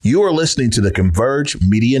You are listening to the Converge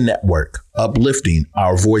Media Network, uplifting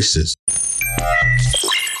our voices.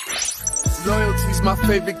 Loyalty's my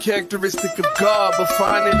favorite characteristic of God, but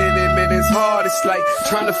finding it in him is hard. It's like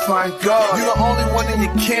trying to find God. You're the only one in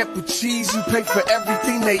your camp with cheese. You pay for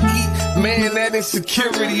everything they eat. Man, that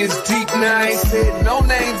insecurity is deep. Now I ain't said no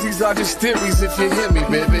names. These are just theories. If you hear me,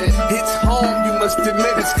 baby, it's home. You must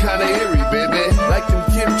admit it's kind of eerie, baby. Like them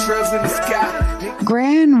chemtrails in the sky.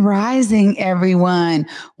 Grand Rising, everyone.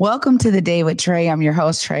 Welcome to the Day with Trae. I'm your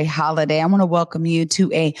host, Trae Holiday. I want to welcome you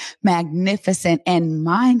to a magnificent and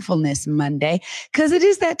mindfulness Monday, because it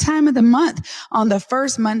is that time of the month, on the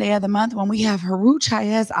first Monday of the month, when we have Heru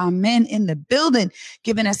TchaasAmen in the building,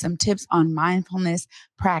 giving us some tips on mindfulness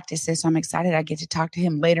practices. So I'm excited I get to talk to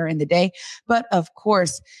him later in the day. But of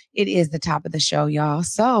course, it is the top of the show, y'all.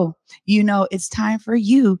 So, it's time for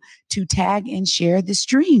you to tag and share the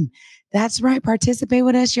stream. That's right. Participate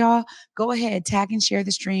with us, y'all. Go ahead, tag and share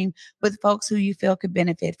the stream with folks who you feel could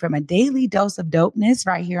benefit from a daily dose of dopeness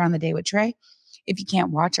right here on The Day with Trae. If you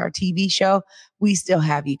can't watch our TV show, we still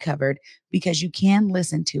have you covered, because you can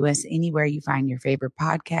listen to us anywhere you find your favorite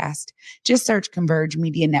podcast. Just search Converge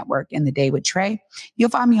Media Network and The Day with Trae. You'll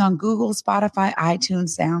find me on Google, Spotify,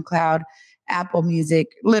 iTunes, SoundCloud, Apple Music,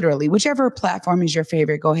 literally, whichever platform is your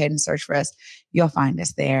favorite, go ahead and search for us. You'll find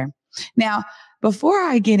us there. Now, before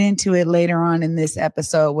I get into it later on in this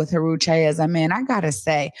episode with Heru TchaasAmen, I got to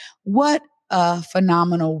say, what a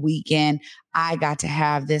phenomenal weekend I got to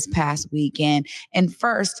have this past weekend. And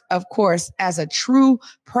first, of course, as a true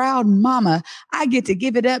proud mama, I get to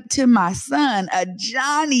give it up to my son,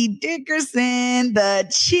 Johnny Dickerson,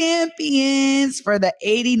 the champions for the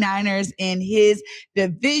 89ers in his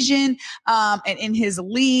division and in his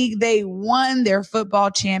league. They won their football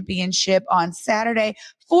championship on Saturday,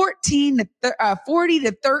 40 to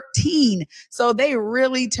 13. So they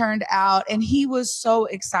really turned out, and he was so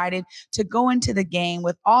excited to go into the game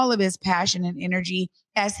with all of his passion and energy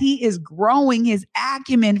as he is growing his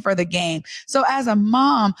acumen for the game. So as a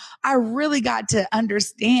mom, I really got to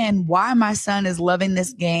understand why my son is loving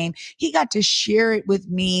this game. He got to share it with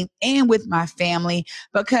me and with my family,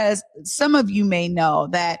 because some of you may know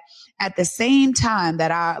that at the same time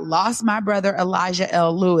that I lost my brother, Elijah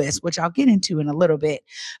L. Lewis, which I'll get into in a little bit,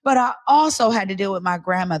 but I also had to deal with my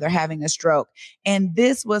grandmother having a stroke. And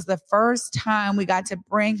this was the first time we got to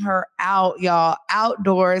bring her out, y'all,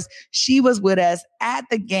 outdoors. She was with us at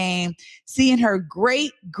the game, seeing her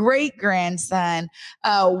great grandson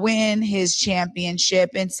win his championship.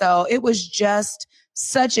 And so it was just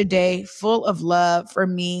such a day full of love for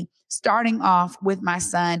me, starting off with my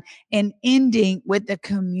son and ending with the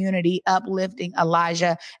community uplifting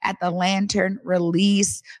Elijah at the lantern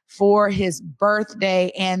release for his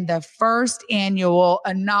birthday and the first annual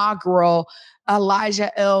inaugural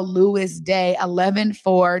Elijah L. Lewis Day,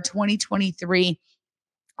 11/4/2023.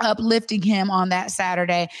 Uplifting him on that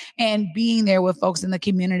Saturday and being there with folks in the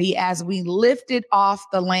community as we lifted off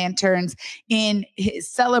the lanterns in his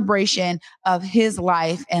celebration of his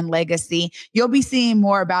life and legacy. You'll be seeing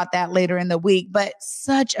more about that later in the week, but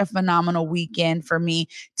such a phenomenal weekend for me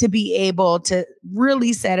to be able to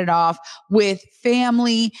really set it off with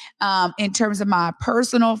family in terms of my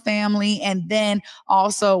personal family, and then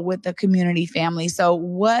also with the community family. So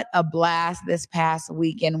what a blast this past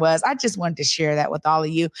weekend was. I just wanted to share that with all of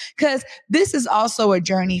you, because this is also a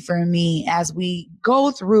journey for me as we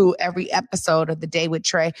go through every episode of The Day with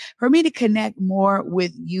Trae, for me to connect more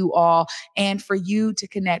with you all and for you to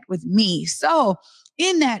connect with me. So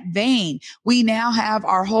in that vein, we now have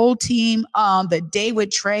our whole team on The Day with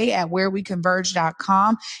Trae at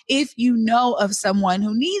whereweconverge.com. If you know of someone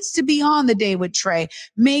who needs to be on The Day with Trae,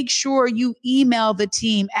 make sure you email the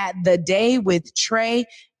team at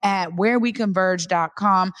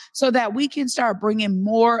thedaywithtrae@whereweconverge.com so that we can start bringing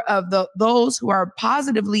more of those who are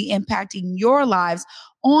positively impacting your lives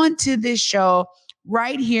onto this show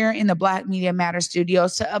right here in the Black Media Matter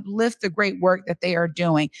studios to uplift the great work that they are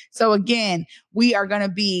doing. So again, we are going to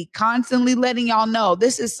be constantly letting y'all know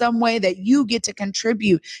this is some way that you get to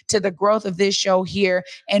contribute to the growth of this show here,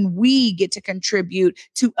 and we get to contribute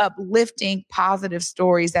to uplifting positive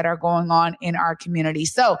stories that are going on in our community.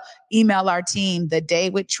 So email our team,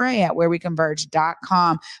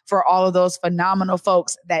 thedaywithtrae@whereweconverge.com, for all of those phenomenal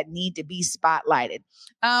folks that need to be spotlighted.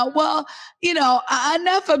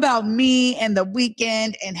 Enough about me and the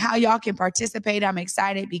weekend and how y'all can participate. I'm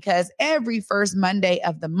excited because every first Monday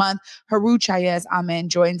of the month, Heru TchaasAmen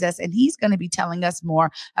joins us, and he's going to be telling us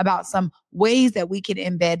more about some ways that we can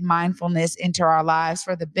embed mindfulness into our lives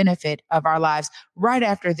for the benefit of our lives right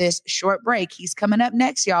after this short break. He's coming up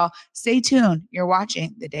next, y'all. Stay tuned. You're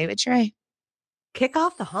watching The Day with Trae. Kick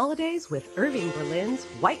off the holidays with Irving Berlin's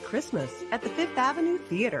White Christmas at the Fifth Avenue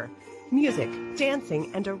Theater. Music,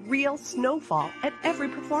 dancing, and a real snowfall at every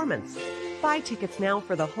performance. Buy tickets now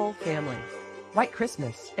for the whole family. White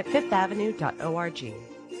Christmas at fifthavenue.org.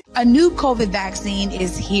 A new COVID vaccine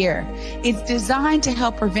is here. It's designed to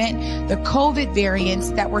help prevent the COVID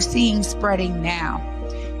variants that we're seeing spreading now.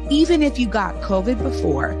 Even if you got COVID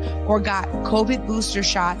before or got COVID booster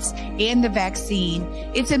shots and the vaccine,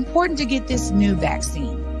 it's important to get this new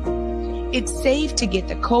vaccine. It's safe to get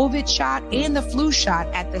the COVID shot and the flu shot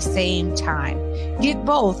at the same time. Get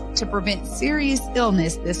both to prevent serious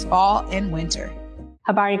illness this fall and winter.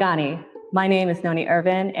 Habari Gani. My name is Noni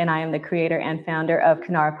Irvin, and I am the creator and founder of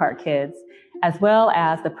Kanara Park Kids, as well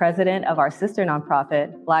as the president of our sister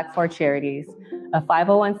nonprofit, Black for Charities, a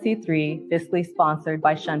 501c3 fiscally sponsored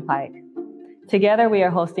by Shunpike. Together, we are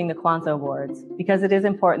hosting the Kwanzaa Awards because it is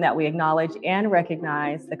important that we acknowledge and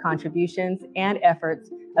recognize the contributions and efforts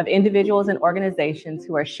of individuals and organizations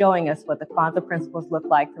who are showing us what the Kwanzaa principles look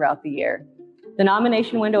like throughout the year. The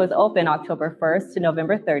nomination window is open October 1st to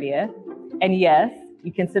November 30th, and yes,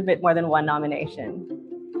 you can submit more than one nomination.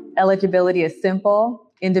 Eligibility is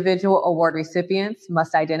simple. Individual award recipients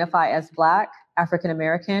must identify as Black, African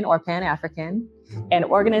American, or Pan-African, and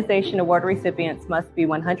organization award recipients must be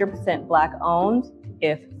 100% Black owned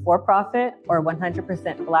if for-profit or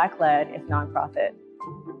 100% Black led if nonprofit.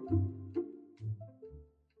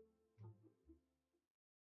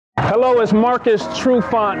 Hello, it's Marcus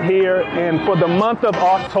Trufant here, and for the month of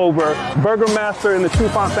October, Burgermaster and the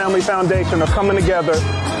Trufant Family Foundation are coming together.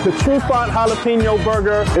 The Trufant Jalapeno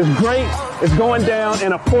Burger is great. It's going down,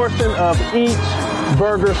 and a portion of each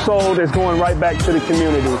burger sold is going right back to the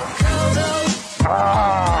community.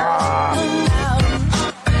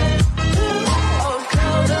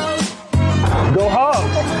 Go Hawks!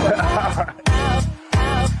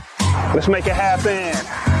 Let's make it happen.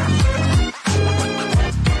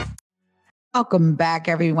 Welcome back,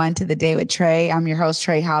 everyone, to The Day with Trae. I'm your host,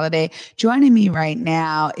 Trae Holiday. Joining me right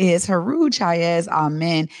now is Heru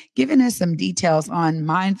TchaasAmen, giving us some details on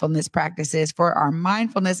mindfulness practices for our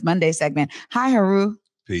Mindfulness Monday segment. Hi, Heru.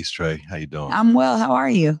 Peace, Trae. How you doing? I'm well. How are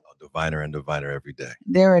you? Diviner and diviner every day.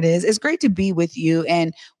 There it is. It's great to be with you.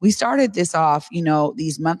 And we started this off,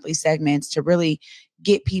 these monthly segments to really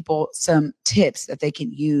get people some tips that they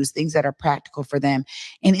can use, things that are practical for them.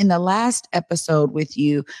 And in the last episode with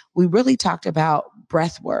you, we really talked about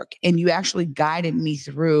breath work, and you actually guided me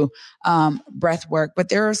through breath work. But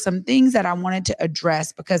there are some things that I wanted to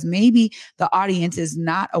address because maybe the audience is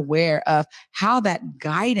not aware of how that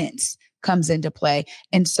guidance comes into play.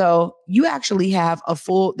 And so you actually have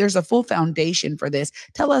there's a full foundation for this.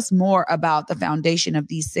 Tell us more about the foundation of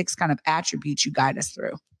these 6 kind of attributes you guide us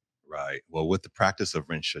through. Right. Well, with the practice of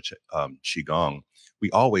Qigong, we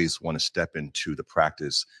always want to step into the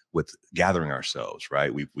practice with gathering ourselves,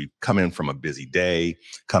 right? We've come in from a busy day,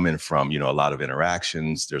 come in from, a lot of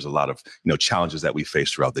interactions. There's a lot of, challenges that we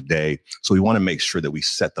face throughout the day. So we want to make sure that we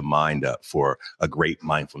set the mind up for a great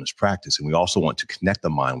mindfulness practice. And we also want to connect the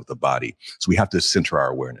mind with the body. So we have to center our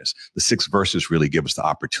awareness. The 6 verses really give us the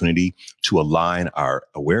opportunity to align our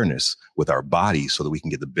awareness with our body so that we can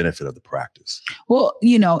get the benefit of the practice. Well,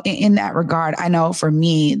 in that regard, I know for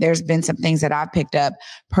me, there's been some things that I've picked up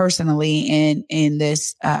personally in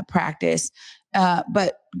this practice,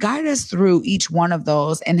 but guide us through each one of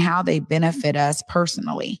those and how they benefit us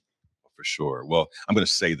personally. For sure. Well, I'm going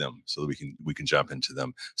to say them so that we can jump into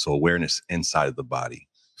them. So awareness inside of the body,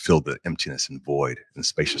 feel the emptiness and void and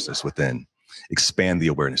spaciousness within. Expand the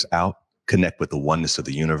awareness out, connect with the oneness of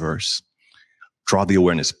the universe. Draw the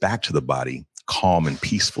awareness back to the body, calm and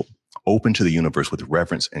peaceful. Open to the universe with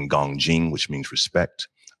reverence and gong jing, which means respect.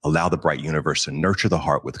 Allow the bright universe to nurture the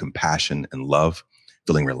heart with compassion and love,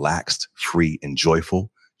 feeling relaxed, free, and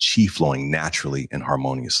joyful, chi flowing naturally and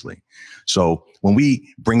harmoniously. So when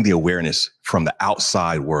we bring the awareness from the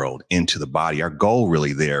outside world into the body, our goal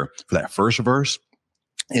really there for that first verse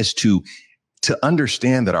is to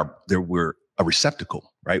understand that we're a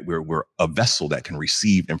receptacle, right? We're a vessel that can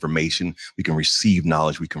receive information. We can receive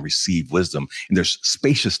knowledge. We can receive wisdom. And there's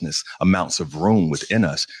spaciousness, amounts of room within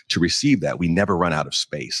us to receive that. We never run out of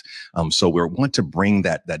space. So we want to bring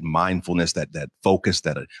that mindfulness, that focus,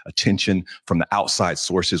 that attention from the outside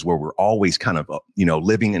sources where we're always kind of,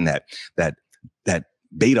 living in that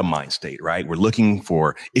beta mind state, right? We're looking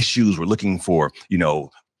for issues. We're looking for,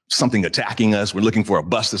 something attacking us. We're looking for a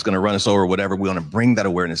bus that's going to run us over, whatever. We want to bring that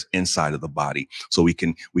awareness inside of the body so we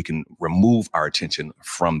can remove our attention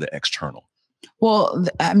from the external. Well,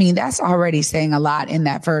 I mean, that's already saying a lot in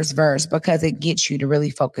that first verse because it gets you to really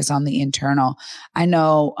focus on the internal. I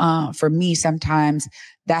know for me, sometimes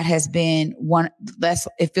that has been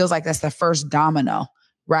it feels like that's the first domino,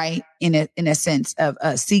 right? In a sense of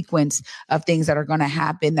a sequence of things that are going to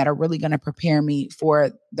happen that are really going to prepare me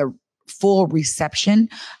for the full reception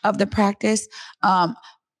of the practice.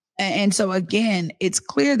 And so again, it's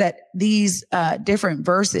clear that these different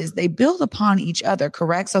verses, they build upon each other,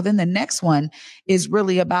 correct? So then the next one is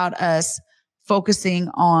really about us focusing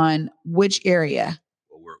on which area?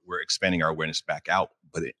 Well, we're expanding our awareness back out,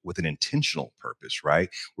 but with an intentional purpose, right?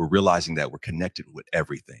 We're realizing that we're connected with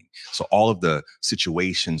everything. So all of the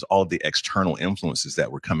situations, all of the external influences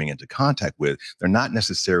that we're coming into contact with, they're not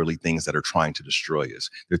necessarily things that are trying to destroy us.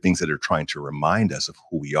 They're things that are trying to remind us of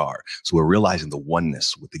who we are. So we're realizing the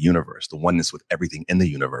oneness with the universe, the oneness with everything in the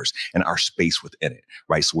universe and our space within it,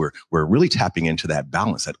 right? So we're really tapping into that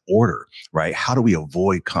balance, that order, right? How do we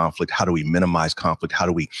avoid conflict? How do we minimize conflict? How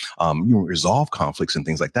do we resolve conflicts and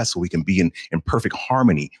things like that so we can be in perfect harmony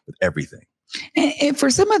with everything? And for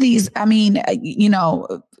some of these, I mean,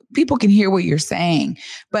 people can hear what you're saying,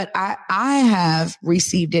 but I have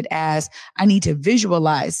received it as I need to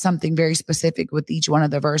visualize something very specific with each one of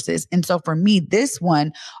the verses. And so for me, this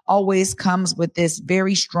one always comes with this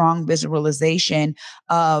very strong visualization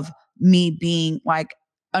of me being like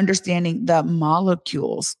understanding the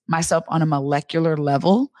molecules, myself on a molecular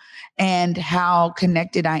level, and how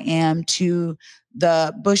connected I am to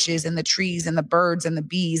the bushes and the trees and the birds and the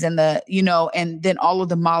bees and and then all of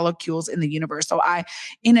the molecules in the universe. So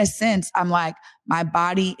in a sense, I'm like, my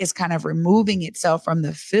body is kind of removing itself from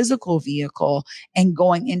the physical vehicle and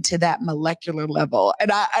going into that molecular level.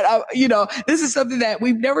 And I this is something that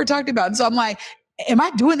we've never talked about. And so I'm like, am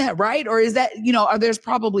I doing that right? Or is that, there's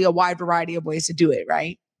probably a wide variety of ways to do it,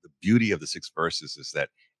 right? The beauty of the 6 verses is that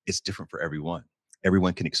it's different for everyone.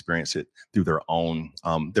 Everyone can experience it through their own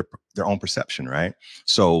perception, right?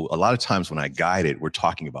 So a lot of times when I guide it, we're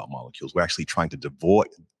talking about molecules. We're actually trying to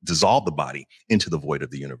dissolve the body into the void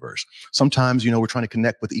of the universe. Sometimes, we're trying to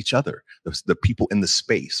connect with each other, the people in the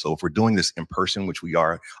space. So if we're doing this in person, which we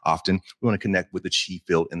are often, we want to connect with the chi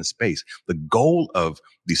field in the space. The goal of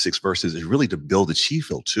these 6 verses is really to build the chi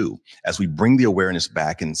field too. As we bring the awareness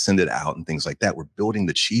back and send it out and things like that, we're building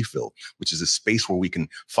the chi field, which is a space where we can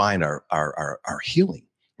find our healing.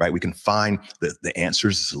 Right? We can find the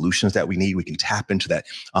answers, the solutions that we need. We can tap into that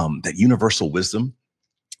universal wisdom.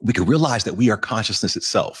 We can realize that we are consciousness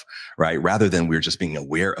itself, right? Rather than we're just being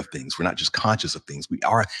aware of things. We're not just conscious of things. We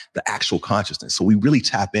are the actual consciousness. So we really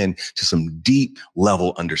tap into some deep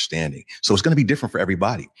level understanding. So it's going to be different for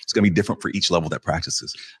everybody. It's going to be different for each level that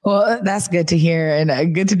practices. Well, that's good to hear.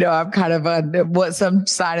 And good to know I'm kind of on some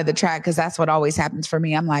side of the track, because that's what always happens for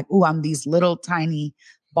me. I'm like, I'm these little tiny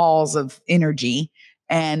balls of energy,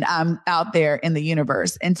 and I'm out there in the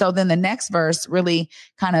universe. And so then the next verse really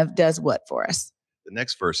kind of does what for us? The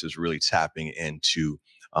next verse is really tapping into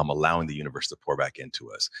allowing the universe to pour back into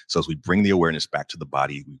us. So as we bring the awareness back to the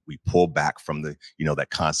body, we pull back from the, that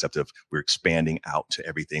concept of we're expanding out to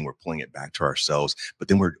everything. We're pulling it back to ourselves, but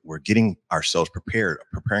then we're getting ourselves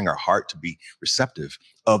preparing our heart to be receptive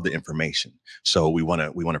of the information. So we want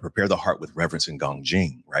to prepare the heart with reverence and Gong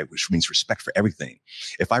Jing, right? Which means respect for everything.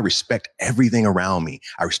 If I respect everything around me,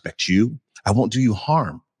 I respect you. I won't do you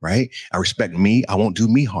harm. Right? I respect me. I won't do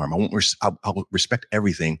me harm. I'll respect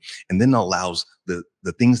everything. And then allows the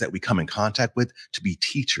things that we come in contact with to be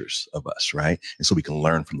teachers of us. Right? And so we can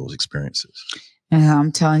learn from those experiences.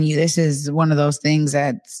 I'm telling you, this is one of those things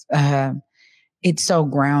that's, it's so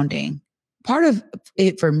grounding. Part of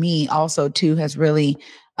it for me also too has really,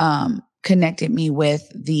 connected me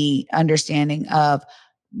with the understanding of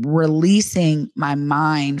releasing my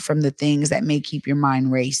mind from the things that may keep your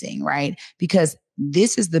mind racing, right? Because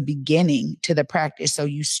this is the beginning to the practice. So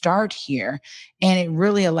you start here, and it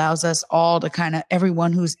really allows us all to kind of,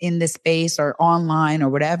 everyone who's in this space or online or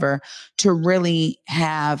whatever, to really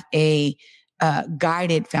have a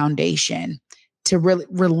guided foundation to really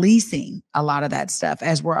releasing a lot of that stuff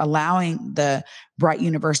as we're allowing the bright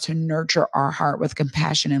universe to nurture our heart with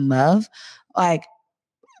compassion and love. Like,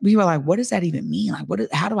 we were like, what does that even mean?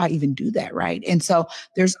 Like, how do I even do that? Right. And so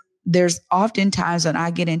there's often times when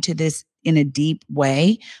I get into this in a deep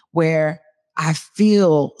way where I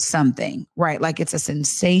feel something, right? Like it's a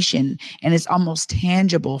sensation and it's almost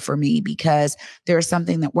tangible for me, because there's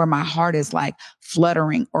something where my heart is like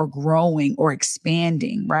fluttering or growing or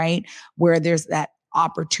expanding, right? Where there's that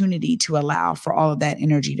opportunity to allow for all of that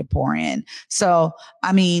energy to pour in. So,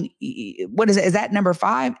 I mean, what is it? Is that number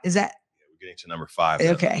 5? Is that? Getting to number 5,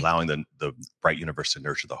 Okay. allowing the bright universe to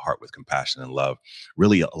nurture the heart with compassion and love,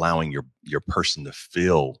 really allowing your person to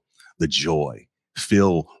feel the joy,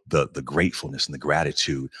 feel the gratefulness and the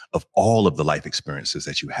gratitude of all of the life experiences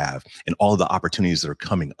that you have and all of the opportunities that are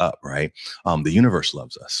coming up, right? The universe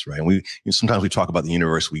loves us, right? And sometimes we talk about the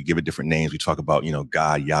universe, we give it different names. We talk about,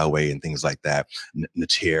 God, Yahweh, and things like that,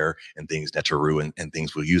 Nater and things, Netaru and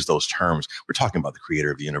things. We'll use those terms. We're talking about the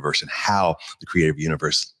creator of the universe and how the creator of the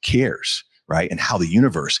universe cares, right? And how the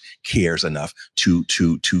universe cares enough to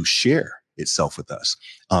share itself with us.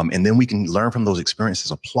 And then we can learn from those experiences,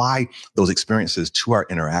 apply those experiences to our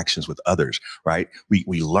interactions with others, right?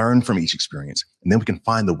 We learn from each experience, and then we can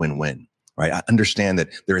find the win-win, right? I understand that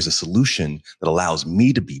there is a solution that allows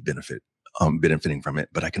me to be benefiting from it,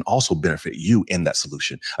 but I can also benefit you in that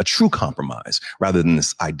solution, a true compromise, rather than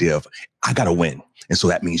this idea of, I got to win. And so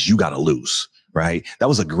that means you got to lose. Right. That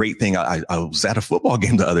was a great thing. I was at a football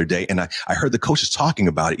game the other day and I heard the coaches talking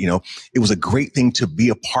about it. It was a great thing to be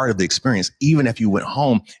a part of the experience, even if you went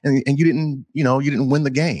home and you didn't win the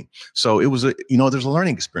game. So it was there's a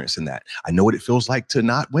learning experience in that. I know what it feels like to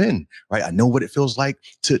not win. Right. I know what it feels like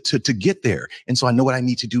to get there. And so I know what I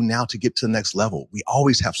need to do now to get to the next level. We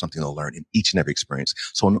always have something to learn in each and every experience.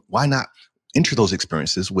 So why not enter those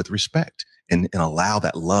experiences with respect and allow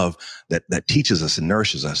that love that teaches us and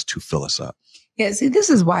nourishes us to fill us up? Yeah, see, this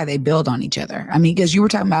is why they build on each other. I mean, because you were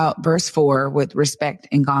talking about verse 4 with respect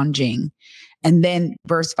and Gangjing. And then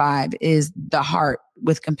verse 5 is the heart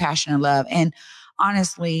with compassion and love. And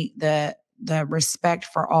honestly, the respect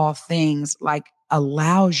for all things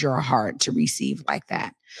allows your heart to receive like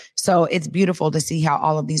that. So it's beautiful to see how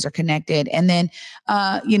all of these are connected. And then,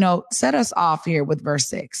 set us off here with verse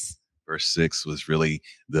 6. Verse 6 was really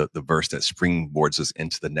the verse that springboards us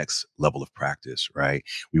into the next level of practice, right?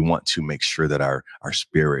 We want to make sure that our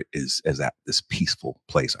spirit is at this peaceful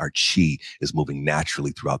place. Our chi is moving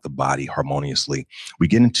naturally throughout the body harmoniously. We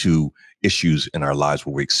get into issues in our lives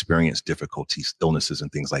where we experience difficulties, illnesses,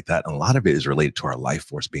 and things like that. And a lot of it is related to our life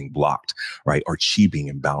force being blocked, right? Or chi being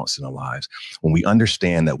imbalanced in our lives. When we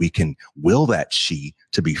understand that we can will that chi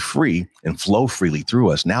to be free and flow freely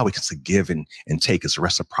through us, now we can give and take as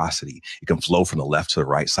reciprocity. It can flow from the left to the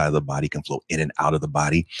right side of the body, can flow in and out of the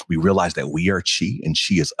body. We realize that we are chi and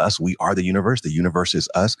chi is us. We are the universe is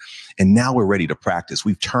us. And now we're ready to practice.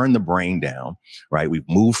 We've turned the brain down, right? We've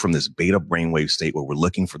moved from this beta brainwave state where we're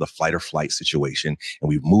looking for the fight or flight situation, and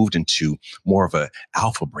we've moved into more of a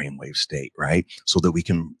alpha brainwave state, right? So that we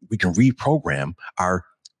can reprogram our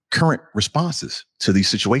current responses to these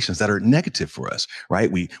situations that are negative for us,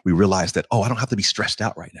 right? We realize that, I don't have to be stressed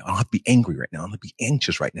out right now. I don't have to be angry right now. I don't have to be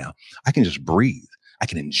anxious right now. I can just breathe. I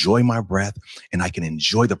can enjoy my breath, and I can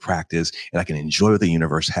enjoy the practice, and I can enjoy what the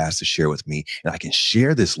universe has to share with me. And I can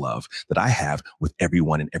share this love that I have with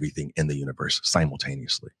everyone and everything in the universe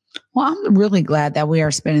simultaneously. Well, I'm really glad that we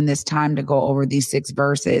are spending this time to go over these 6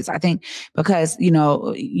 verses. I think because,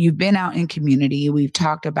 you've been out in community. We've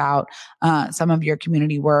talked about some of your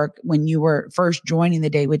community work when you were first joining the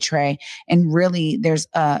Day with Trae. And really, this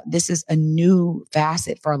is a new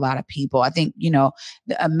facet for a lot of people. I think,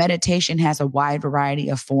 meditation has a wide variety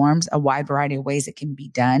of forms, a wide variety of ways it can be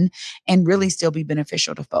done and really still be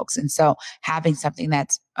beneficial to folks. And so having something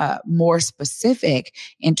that's more specific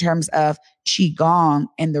in terms of Qigong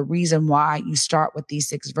and the reason why you start with these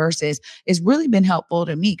 6 verses has really been helpful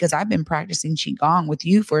to me, because I've been practicing Qigong with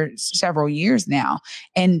you for several years now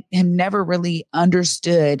and have never really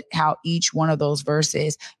understood how each one of those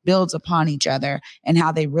verses builds upon each other and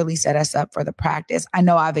how they really set us up for the practice. I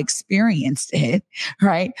know I've experienced it,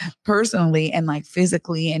 right? Personally and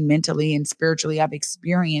physically and mentally and spiritually, I've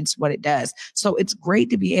experienced what it does. So it's great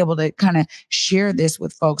to be able to kind of share this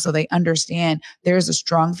with folks so they understand there's a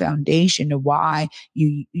strong foundation to why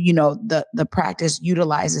the practice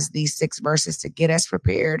utilizes these 6 verses to get us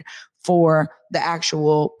prepared for the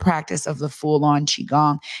actual practice of the full-on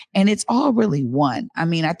Qigong. And it's all really one. I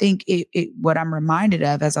mean, I think what I'm reminded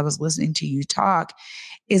of as I was listening to you talk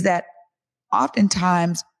is that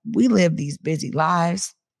oftentimes we live these busy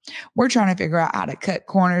lives. We're trying to figure out how to cut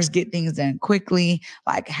corners, get things done quickly.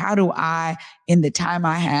 How do I, in the time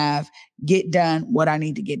I have, get done what I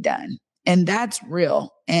need to get done? And that's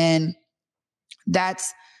real. And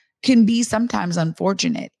that's can be sometimes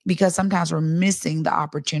unfortunate, because sometimes we're missing the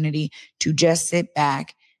opportunity to just sit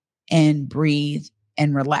back and breathe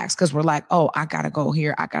and relax, because we're I got to go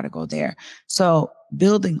here, I got to go there. So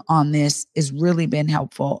building on this has really been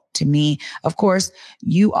helpful to me. Of course,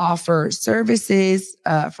 you offer services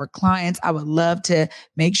for clients. I would love to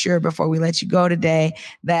make sure before we let you go today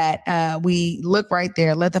that we look right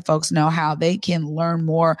there, let the folks know how they can learn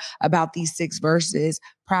more about these 6 verses,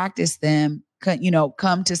 practice them,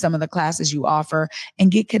 come to some of the classes you offer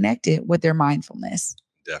and get connected with their mindfulness.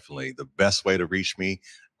 Definitely. The best way to reach me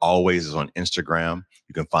always is on Instagram.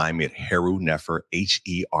 You can find me at Heru Nefer,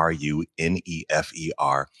 HeruNefer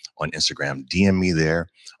on Instagram. DM me there.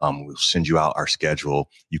 We'll send you out our schedule.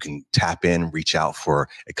 You can tap in, reach out for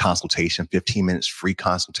a consultation, 15 minutes free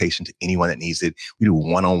consultation to anyone that needs it. We do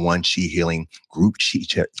one-on-one chi healing, group chi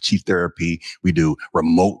therapy. We do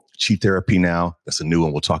remote chi therapy now. That's a new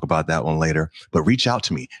one. We'll talk about that one later. But reach out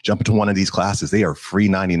to me. Jump into one of these classes. They are free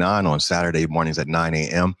 99 on Saturday mornings at 9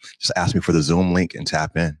 a.m. Just ask me for the Zoom link and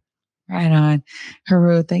tap in. Right on.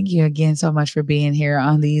 Heru, thank you again so much for being here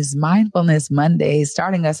on these Mindfulness Mondays,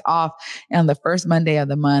 starting us off on the first Monday of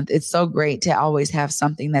the month. It's so great to always have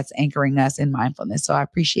something that's anchoring us in mindfulness. So I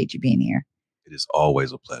appreciate you being here. It is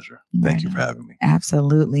always a pleasure. Thank you for having me.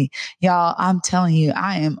 Absolutely. Y'all, I'm telling you,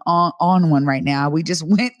 I am on one right now. We just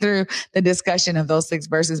went through the discussion of those 6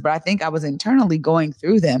 verses, but I think I was internally going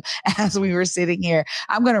through them as we were sitting here.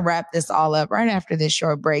 I'm going to wrap this all up right after this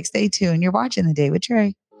short break. Stay tuned. You're watching The Day with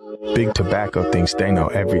Trae. Big Tobacco thinks they know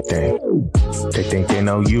everything. They think they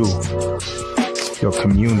know you, your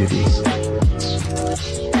community,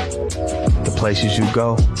 the places you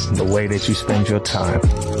go, and the way that you spend your time.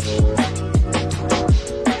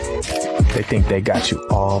 They think they got you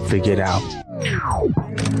all figured out,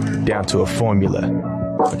 down to a formula,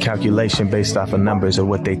 a calculation based off of numbers of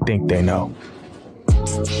what they think they know.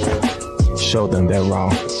 Show them they're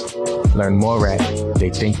wrong. Learn more at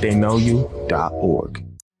theythinktheyknowyou.org.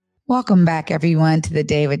 Welcome back, everyone, to The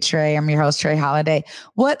Day with Trae. I'm your host, Trae Holiday.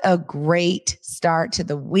 What a great start to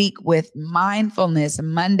the week with Mindfulness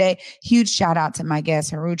Monday. Huge shout out to my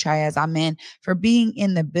guest, Heru TchaasAmen, for being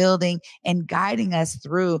in the building and guiding us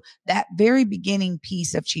through that very beginning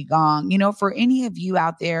piece of Qigong. You know, for any of you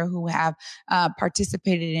out there who have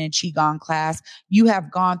participated in a Qigong class, you have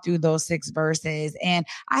gone through those 6 verses, and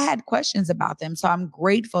I had questions about them. So I'm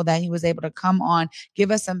grateful that he was able to come on, give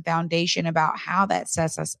us some foundation about how that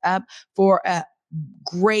sets us up for a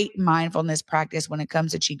great mindfulness practice when it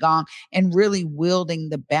comes to Qigong and really wielding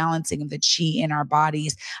the balancing of the Qi in our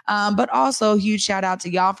bodies. But also huge shout out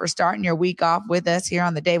to y'all for starting your week off with us here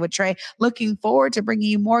on The Day with Trae. Looking forward to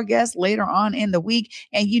bringing you more guests later on in the week.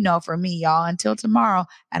 And for me, y'all, until tomorrow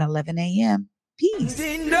at 11 a.m. Peace.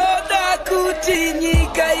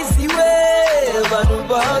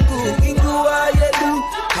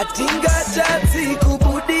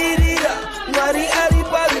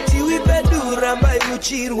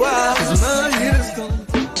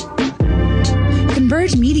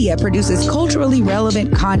 Converge Media produces culturally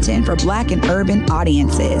relevant content for Black and urban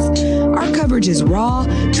audiences. Our coverage is raw,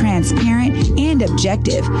 transparent, and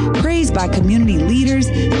objective, praised by community leaders,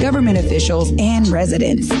 government officials, and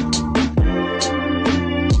residents.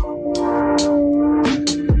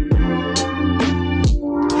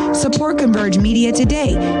 Support Converge Media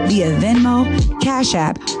today via Venmo, Cash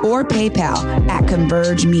App, or PayPal at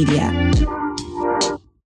Converge Media.